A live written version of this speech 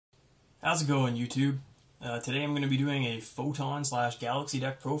How's it going, YouTube? Today I'm going to be doing a Photon/Galaxy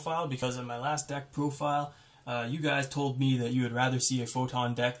deck profile because in my last deck profile, you guys told me that you would rather see a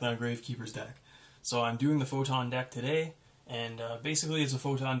Photon deck than a Gravekeeper's deck. So I'm doing the Photon deck today, and basically it's a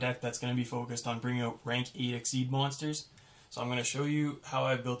Photon deck that's going to be focused on bringing out rank 8 Exceed monsters. So I'm going to show you how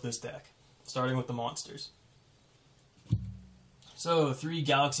I built this deck, starting with the monsters. So 3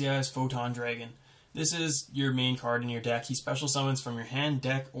 Galaxy Eyes Photon Dragon. This is your main card in your deck. He special summons from your hand,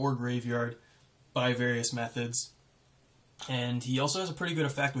 deck, or graveyard by various methods. And he also has a pretty good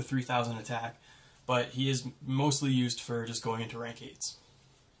effect with 3000 attack, but he is mostly used for just going into rank 8s.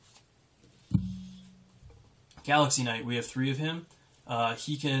 Galaxy Knight, we have 3 of him.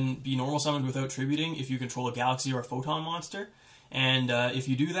 He can be normal summoned without tributing if you control a Galaxy or a Photon monster. And if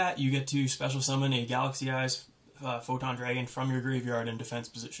you do that, you get to special summon a Galaxy Eyes Photon Dragon from your graveyard in defense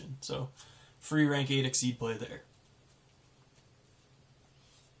position. So free rank 8 Exceed play there.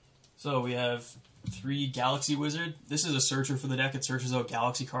 So we have 3 Galaxy Wizard. This is a searcher for the deck. It searches out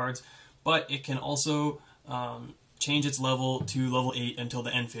Galaxy cards, but it can also change its level to level 8 until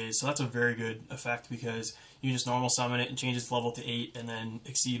the end phase. So that's a very good effect because you just normal summon it and change its level to 8 and then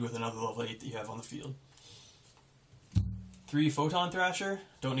Exceed with another level 8 that you have on the field. 3 Photon Thrasher.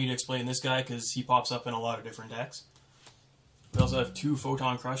 Don't need to explain this guy because he pops up in a lot of different decks. We also have 2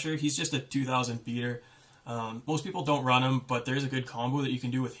 Photon Crusher. He's just a 2000 beater. Most people don't run him, but there's a good combo that you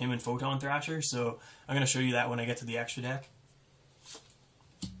can do with him and Photon Thrasher, so I'm going to show you that when I get to the extra deck.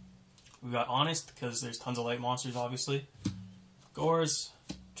 We've got Honest, because there's tons of light monsters, obviously. Gorz,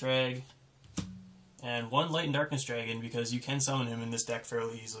 Trag, and 1 Light and Darkness Dragon, because you can summon him in this deck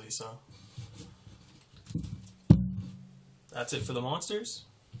fairly easily, so. That's it for the monsters.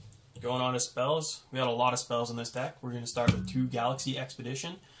 Going on to spells, we got a lot of spells in this deck. We're going to start with 2 Galaxy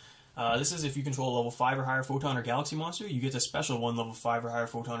Expedition. This is if you control a level 5 or higher Photon or Galaxy monster, you get to special 1 level 5 or higher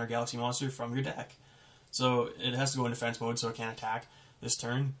Photon or Galaxy monster from your deck. So it has to go in defense mode so it can't attack this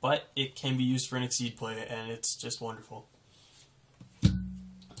turn, but it can be used for an Exceed play, and it's just wonderful.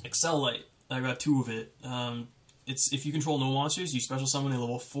 Accellight, I got 2 of it. It's if you control no monsters, you special summon a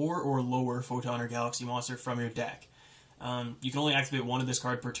level 4 or lower Photon or Galaxy monster from your deck. You can only activate 1 of this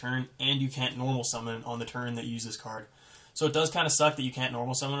card per turn, and you can't normal summon on the turn that you use this card. So it does kind of suck that you can't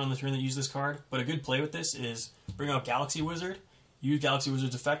normal summon on the turn that you use this card, but a good play with this is bring out Galaxy Wizard, use Galaxy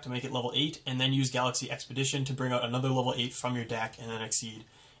Wizard's effect to make it level 8, and then use Galaxy Expedition to bring out another level 8 from your deck and then Exceed.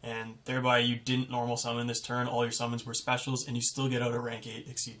 And thereby you didn't normal summon this turn, all your summons were specials, and you still get out a rank 8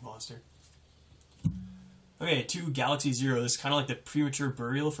 Exceed monster. Okay, 2 Galaxy Zero. This is kind of like the premature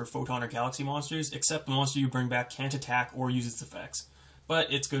burial for Photon or Galaxy monsters, except the monster you bring back can't attack or use its effects.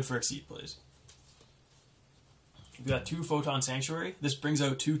 But it's good for Exceed plays. We've got 2 Photon Sanctuary. This brings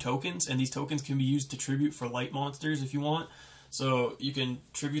out 2 tokens, and these tokens can be used to tribute for light monsters if you want. So you can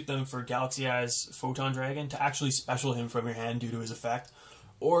tribute them for Galaxy Eyes Photon Dragon to actually special him from your hand due to his effect,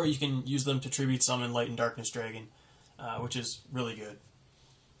 or you can use them to tribute summon Light and Darkness Dragon, which is really good.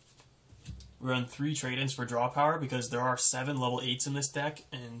 We run 3 Tridents for draw power because there are 7 level 8s in this deck,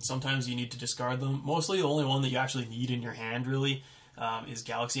 and sometimes you need to discard them. Mostly the only one that you actually need in your hand, really, is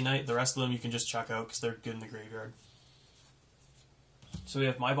Galaxy Knight. The rest of them you can just chuck out because they're good in the graveyard. So we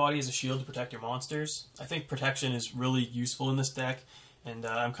have My Body as a shield to protect your monsters. I think protection is really useful in this deck, and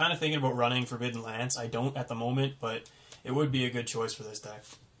I'm kind of thinking about running Forbidden Lance. I don't at the moment, but it would be a good choice for this deck.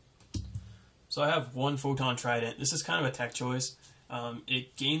 So I have 1 Photon Trident. This is kind of a tech choice.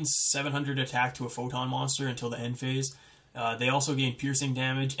 It gains 700 attack to a Photon monster until the end phase. They also gain piercing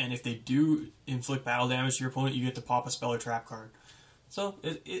damage, and if they do inflict battle damage to your opponent, you get to pop a spell or trap card. So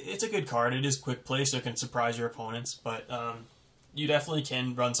it's a good card. It is quick play, so it can surprise your opponents, but you definitely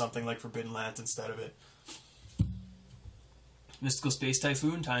can run something like Forbidden Lance instead of it. Mystical Space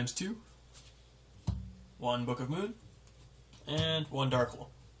Typhoon times 2. 1 Book of Moon, and 1 Dark Hole.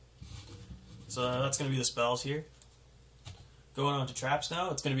 So that's going to be the spells here. Going on to traps now.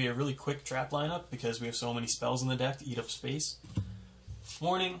 It's going to be a really quick trap lineup because we have so many spells in the deck to eat up space.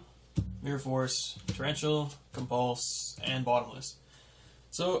 Warning, Mirror Force, Torrential, Compulse, and Bottomless.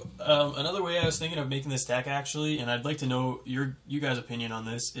 So another way I was thinking of making this deck actually, and I'd like to know you guys' opinion on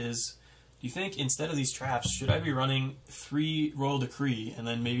this, is do you think instead of these traps, should I be running 3 Royal Decree and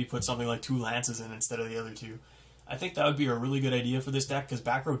then maybe put something like 2 Lances in instead of the other 2? I think that would be a really good idea for this deck because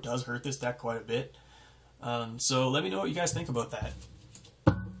back row does hurt this deck quite a bit. So let me know what you guys think about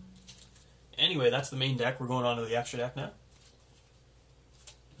that. Anyway, that's the main deck. We're going on to the extra deck now.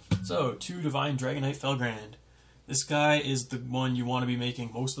 So, 2 Divine Dragonite Felgrand. This guy is the one you want to be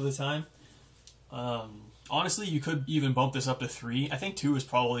making most of the time. Honestly, you could even bump this up to 3. I think 2 is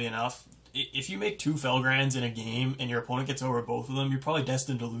probably enough. if you make 2 Felgrands in a game and your opponent gets over both of them, you're probably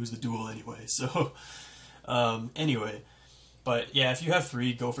destined to lose the duel anyway. So, anyway. But yeah, if you have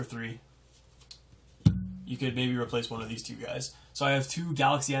 3, go for 3. You could maybe replace one of these 2 guys. So I have 2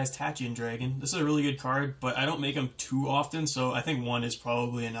 Galaxy Eyes Tachyon Dragon. This is a really good card, but I don't make them too often, so I think 1 is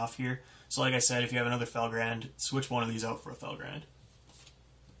probably enough here. So like I said, if you have another Felgrand, switch one of these out for a Felgrand.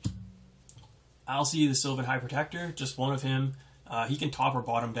 Alsei, the Sylvan High Protector, just one of him. He can top or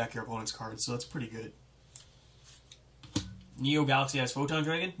bottom deck your opponent's cards, so that's pretty good. Neo Galaxy Eyes Photon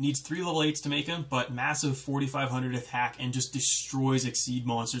Dragon needs 3 level 8s to make him, but massive 4,500 attack and just destroys Exceed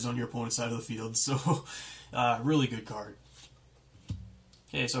monsters on your opponent's side of the field. So, really good card.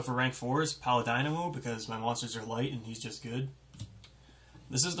 Okay, so for rank 4s, Paladynamo, because my monsters are light and he's just good.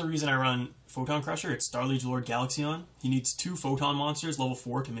 This is the reason I run Photon Crusher. It's Starliege Lord Galaxion. He needs 2 Photon monsters, level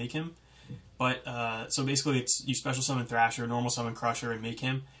 4, to make him. But, so basically it's you special summon Thrasher, normal summon Crusher, and make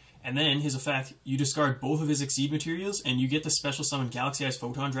him. And then, his effect, you discard both of his Exceed materials, and you get to special summon Galaxy Eyes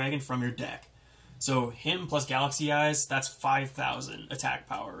Photon Dragon from your deck. So, him plus Galaxy Eyes, that's 5,000 attack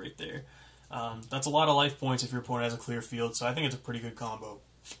power right there. That's a lot of life points if your opponent has a clear field, so I think it's a pretty good combo.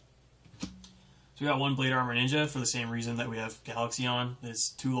 So we got 1 Blade Armor Ninja for the same reason that we have Galaxion.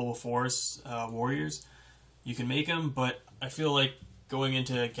 There's 2 level 4s warriors. You can make them, but I feel like going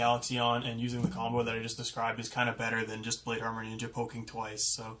into Galaxion and using the combo that I just described is kind of better than just Blade Armor Ninja poking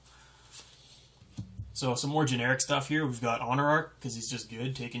twice. So some more generic stuff here. We've got Honor Arc, because he's just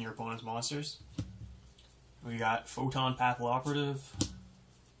good, taking your opponent's monsters. We got Photon Pathal Operative,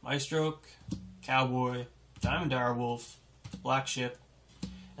 Maestroke, Cowboy, Diamond Direwolf, Black Ship,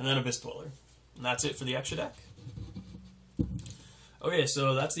 and then Abyss Dweller. And that's it for the extra deck. Okay,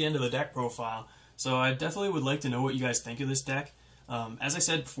 so that's the end of the deck profile. So I definitely would like to know what you guys think of this deck. As I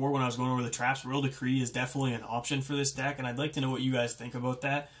said before when I was going over the traps, Royal Decree is definitely an option for this deck, and I'd like to know what you guys think about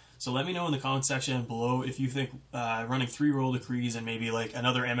that. So let me know in the comment section below if you think running 3 Royal Decrees and maybe like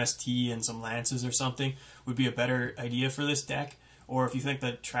another MST and some Lances or something would be a better idea for this deck, or if you think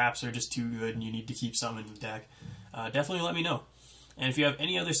that traps are just too good and you need to keep some in the deck. Definitely let me know. And if you have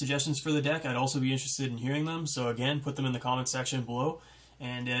any other suggestions for the deck, I'd also be interested in hearing them. So again, put them in the comment section below.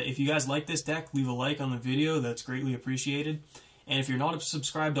 And if you guys like this deck, leave a like on the video. That's greatly appreciated. And if you're not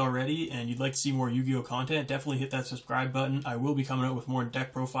subscribed already and you'd like to see more Yu-Gi-Oh content, definitely hit that subscribe button. I will be coming out with more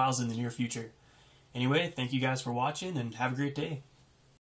deck profiles in the near future. Anyway, thank you guys for watching and have a great day.